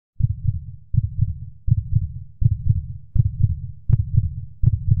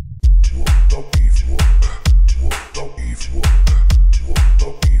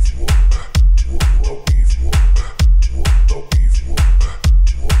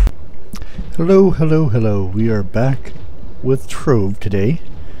Hello, hello, hello. We are back with Trove today,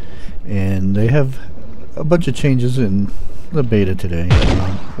 and they have a bunch of changes in the beta today.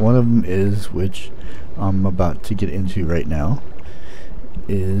 One of them is, which I'm about to get into right now,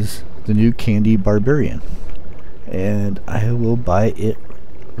 is the new candy Barbarian. And I will buy it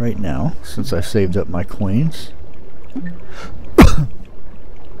right now since I saved up my coins.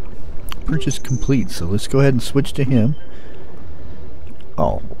 Purchase complete, so let's go ahead and switch to him.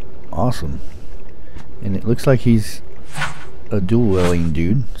 Oh, awesome. And it looks like he's a dual-wielding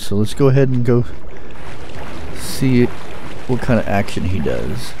dude, so let's go ahead and go see what kind of action he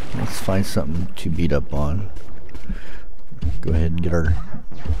does. Let's find something to beat up on. Go ahead and get our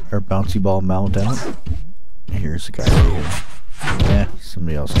bouncy ball mount out. Here's the guy right here.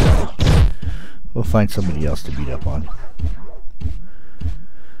 Somebody else got it. We'll find somebody else to beat up on.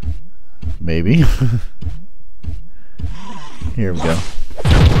 Maybe. Here we go.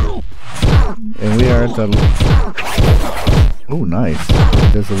 And we are at the... Oh, nice.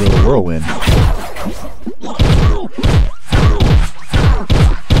 There's a little whirlwind.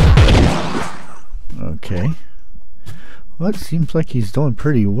 Okay. Well, it seems like he's doing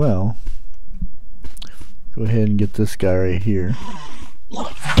pretty well. Go ahead and get this guy right here.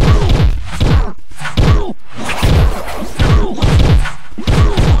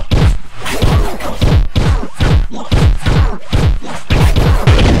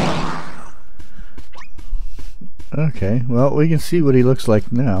 Okay, well, we can see what he looks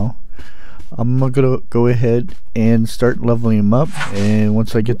like now. I'm gonna go ahead and start leveling him up, and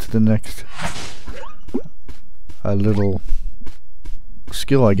once I get to the next little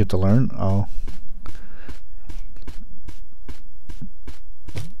skill I get to learn, I'll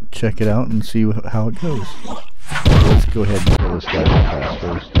check it out and see how it goes. Let's go ahead and kill this guy real fast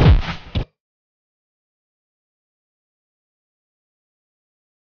first.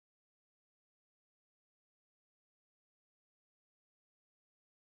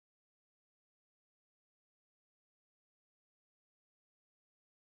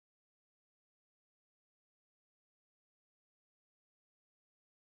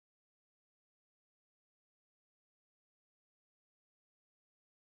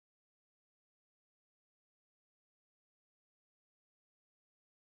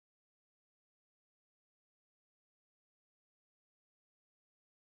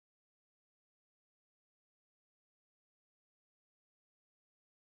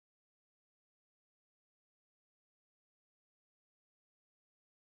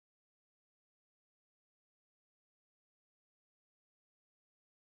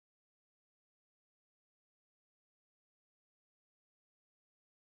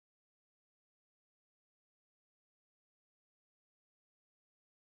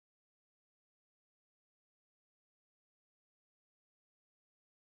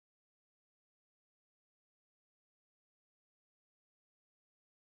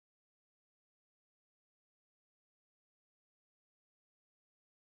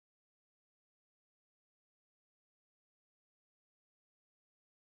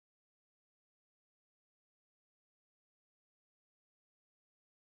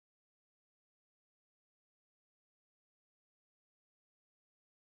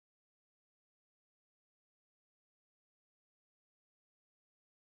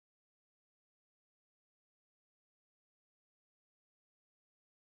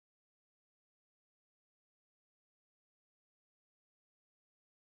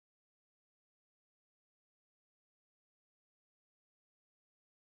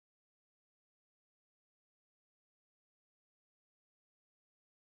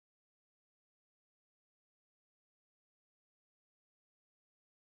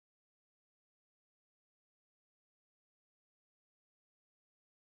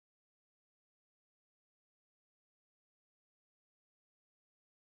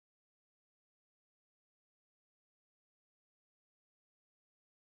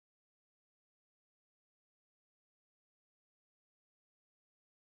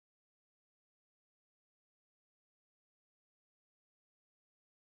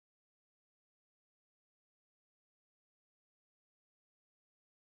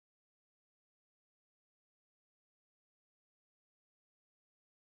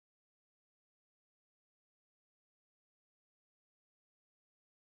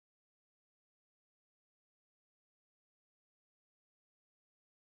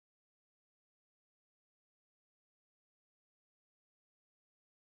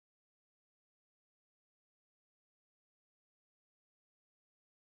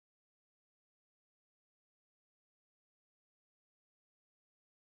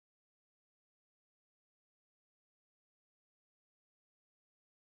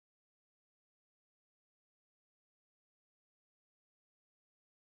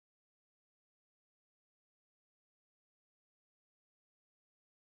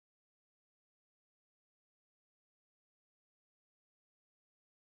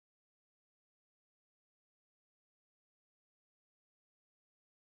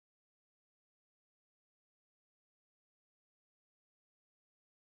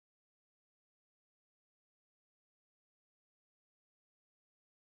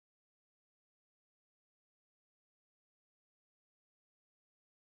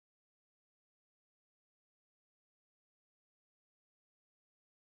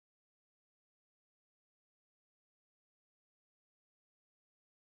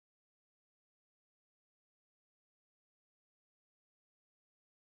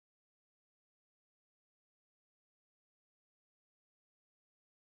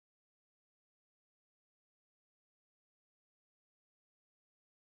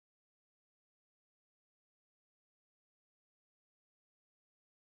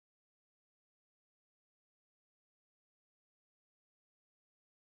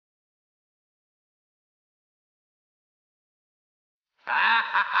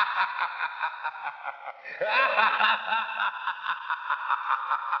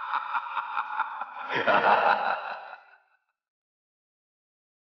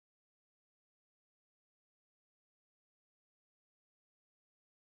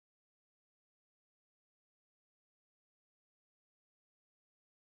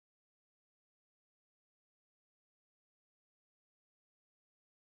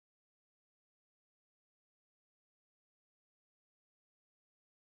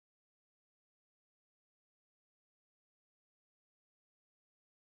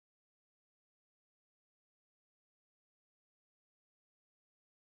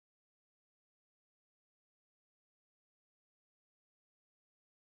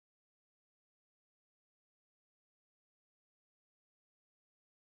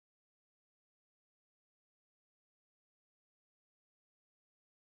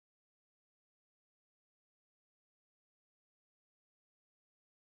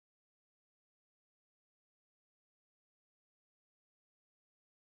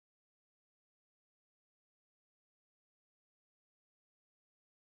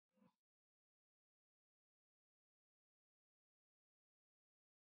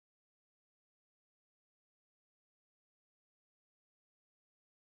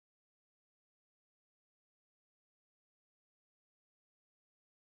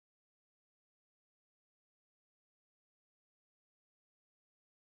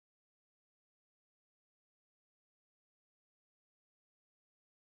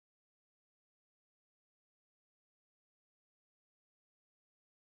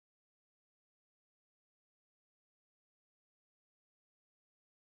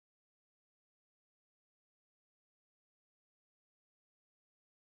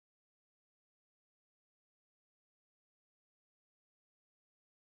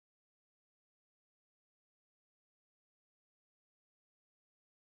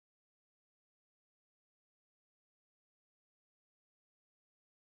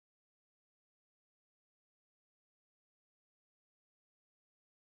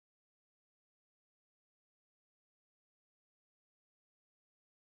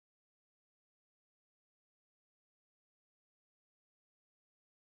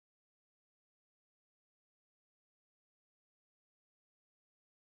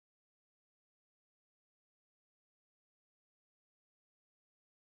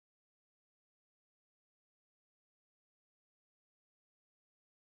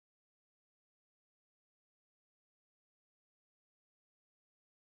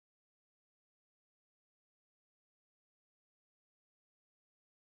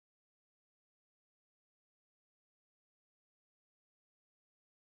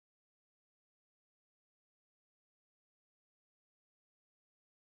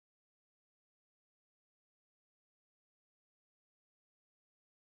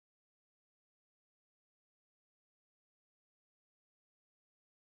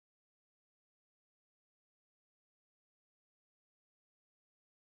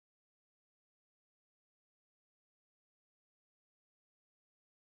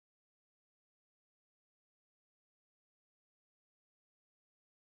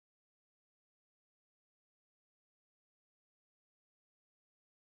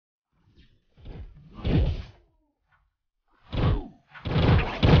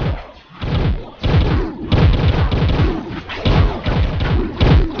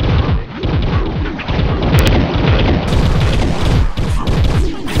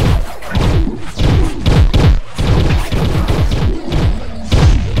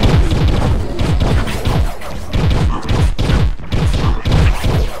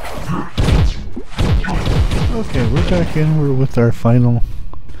 Okay, we're back in. We're with our final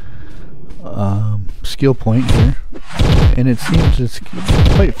skill point here, and it seems it's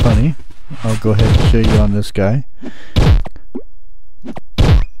quite funny. I'll go ahead and show you on this guy.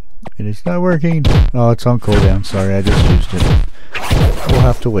 It is not working. Oh, it's on cooldown. Sorry, I just used it. We'll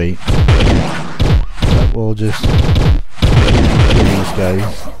have to wait. But we'll just do these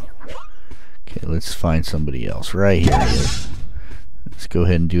guys. Okay, let's find somebody else. Right here he is. Let's go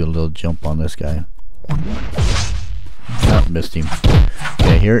ahead and do a little jump on this guy. Oh, missed him.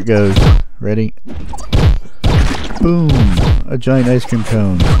 Okay, here it goes. Ready? Boom! A giant ice cream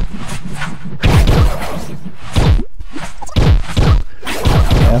cone.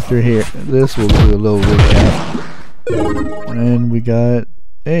 After here, this we'll do a little recap. And we got,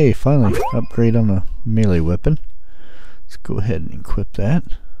 hey, finally, upgrade on the melee weapon. Let's go ahead and equip that.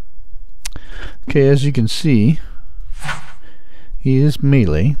 Okay, as you can see, he is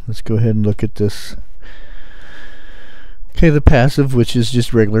melee. Let's go ahead and look at this. Okay, the passive, which is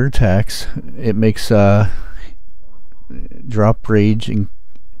just regular attacks, it makes drop rage and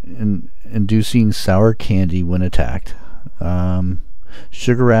inducing sour candy when attacked.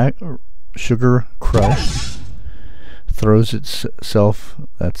 Sugar Crush throws itself,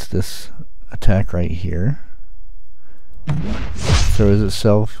 that's this attack right here, throws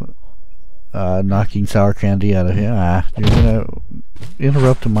itself, knocking sour candy out of him. You're gonna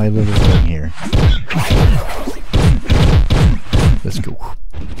interrupt my little thing here. Let's go.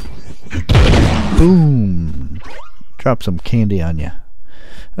 Boom! Drop some candy on you.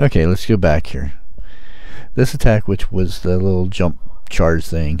 Okay, let's go back here. This attack, which was the little jump charge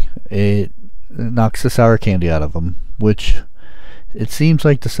thing, it knocks the sour candy out of him, which it seems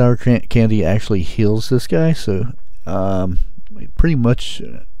like the sour candy actually heals this guy, so it pretty much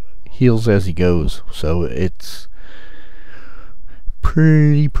heals as he goes, so it's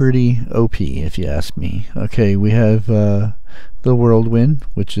pretty OP if you ask me. Okay, we have the Whirlwind,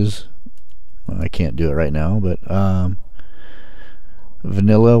 which is, well, I can't do it right now, but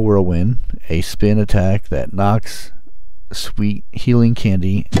Vanilla Whirlwind, a spin attack that knocks sweet healing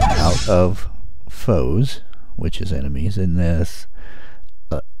candy out of foes, which is enemies. In this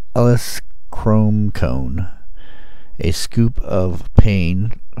Hellscream Cone, a scoop of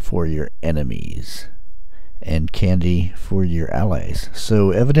pain for your enemies and candy for your allies.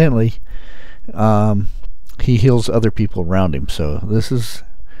 So evidently he heals other people around him, so this is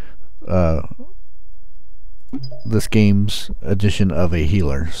this game's edition of a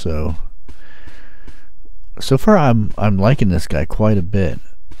healer. So far I'm liking this guy quite a bit.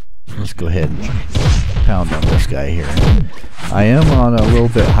 Let's go ahead and pound on this guy here. I am on a little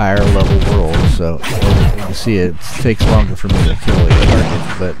bit higher level world, so as you can see, it takes longer for me to kill a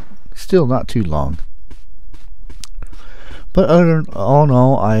target, but still not too long. But all in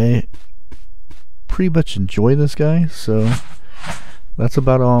all, I pretty much enjoy this guy, so that's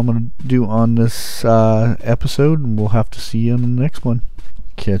about all I'm going to do on this episode, and we'll have to see you in the next one.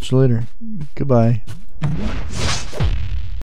 Catch you later. Goodbye.